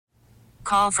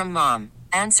call from mom.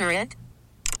 Answer it.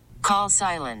 Call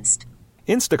silenced.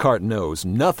 Instacart knows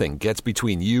nothing gets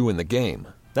between you and the game.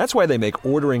 That's why they make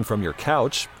ordering from your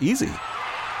couch easy.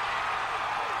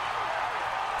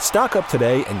 Stock up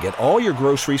today and get all your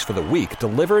groceries for the week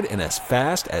delivered in as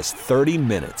fast as 30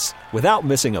 minutes without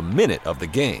missing a minute of the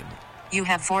game. You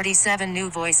have 47 new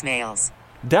voicemails.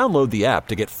 Download the app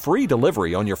to get free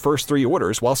delivery on your first 3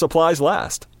 orders while supplies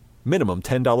last. Minimum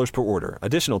 $10 per order.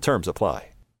 Additional terms apply.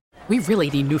 We really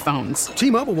need new phones.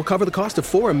 T-Mobile will cover the cost of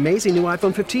 4 amazing new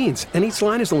iPhone 15s, and each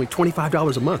line is only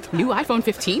 $25 a month. New iPhone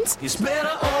 15s? It's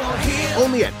better over here.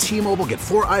 Only at T-Mobile, get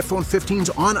 4 iPhone 15s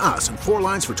on us and 4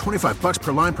 lines for $25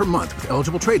 per line per month with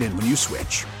eligible trade-in when you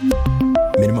switch.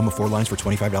 Minimum of 4 lines for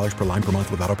 $25 per line per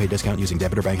month with autopay discount using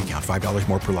debit or bank account. $5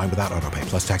 more per line without autopay,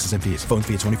 plus taxes and fees. Phone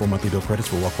fee at 24 monthly bill credits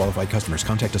for well-qualified customers.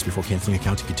 Contact us before canceling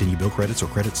account to continue bill credits or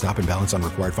credit stop and balance on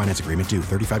required finance agreement due.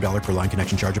 $35 per line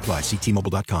connection charge applies. See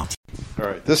T-Mobile.com. All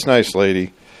right. This nice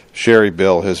lady, Sherry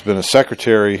Bill, has been a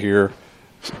secretary here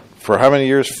for how many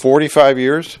years? 45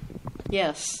 years?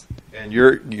 Yes. And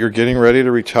you're getting ready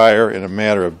to retire in a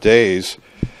matter of days.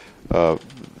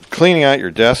 Cleaning out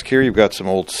your desk here, you've got some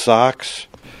old socks.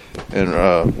 And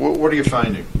what are you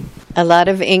finding? A lot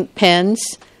of ink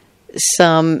pens,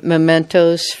 some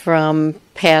mementos from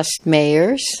past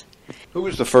mayors. Who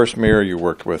was the first mayor you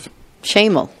worked with?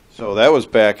 Shamel. So that was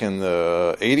back in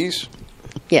the 80s?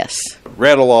 Yes.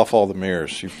 Rattle off all the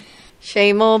mayors.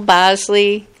 Shamel,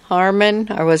 Bosley, Harmon,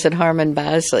 or was it Harmon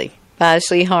Bosley?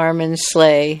 Bosley, Harmon,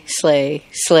 Slay,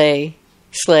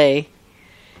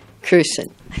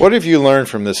 Cruson. What have you learned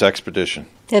from this expedition?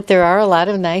 That there are a lot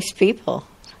of nice people,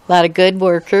 a lot of good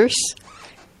workers,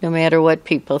 no matter what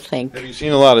people think. Have you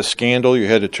seen a lot of scandal? You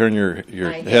had to turn your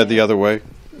head the other way?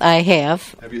 I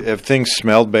have. Have things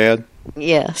smelled bad?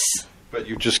 Yes. But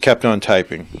you just kept on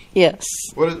typing? Yes.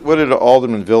 What did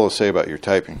Alderman Villa say about your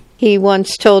typing? He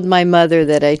once told my mother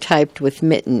that I typed with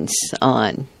mittens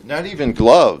on. Not even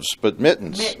gloves, but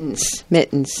mittens.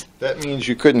 Mittens. That means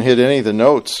you couldn't hit any of the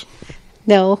notes.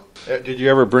 No. Did you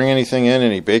ever bring anything in,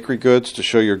 any bakery goods, to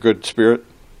show your good spirit?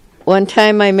 One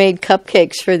time I made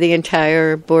cupcakes for the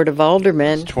entire Board of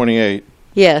Aldermen. That's 28.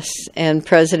 Yes, and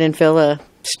President Villa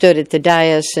stood at the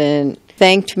dais and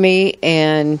thanked me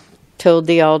and told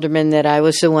the aldermen that I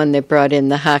was the one that brought in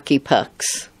the hockey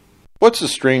pucks. What's the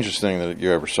strangest thing that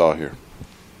you ever saw here?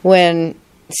 When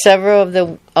several of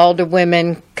the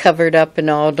alderwomen covered up an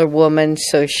alderwoman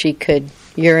so she could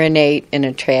urinate in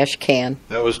a trash can.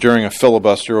 That was during a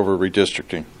filibuster over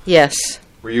redistricting? Yes.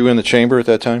 Were you in the chamber at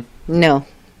that time? No.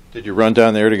 Did you run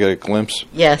down there to get a glimpse?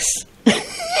 Yes.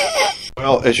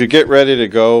 Well, as you get ready to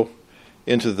go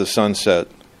into the sunset,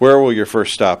 where will your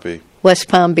first stop be? West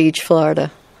Palm Beach,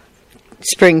 Florida.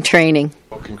 Spring training.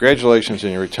 Well, congratulations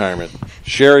on your retirement.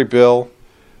 Sherry Bill,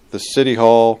 the City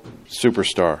Hall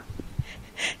superstar.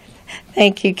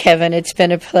 Thank you, Kevin. It's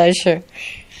been a pleasure.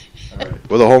 All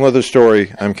right. With a whole other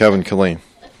story, I'm Kevin Killeen.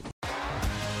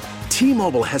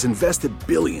 T-Mobile has invested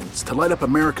billions to light up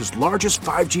America's largest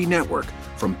 5G network,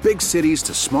 from big cities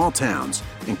to small towns,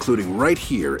 including right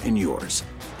here in yours.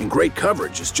 And great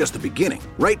coverage is just the beginning.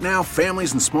 Right now,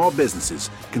 families and small businesses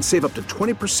can save up to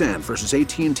 20% versus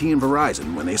AT&T and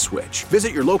Verizon when they switch.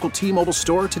 Visit your local T-Mobile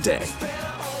store today.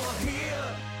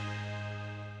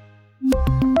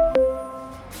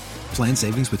 Plan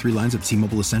savings with 3 lines of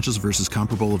T-Mobile Essentials versus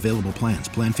comparable available plans.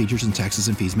 Plan features and taxes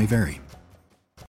and fees may vary.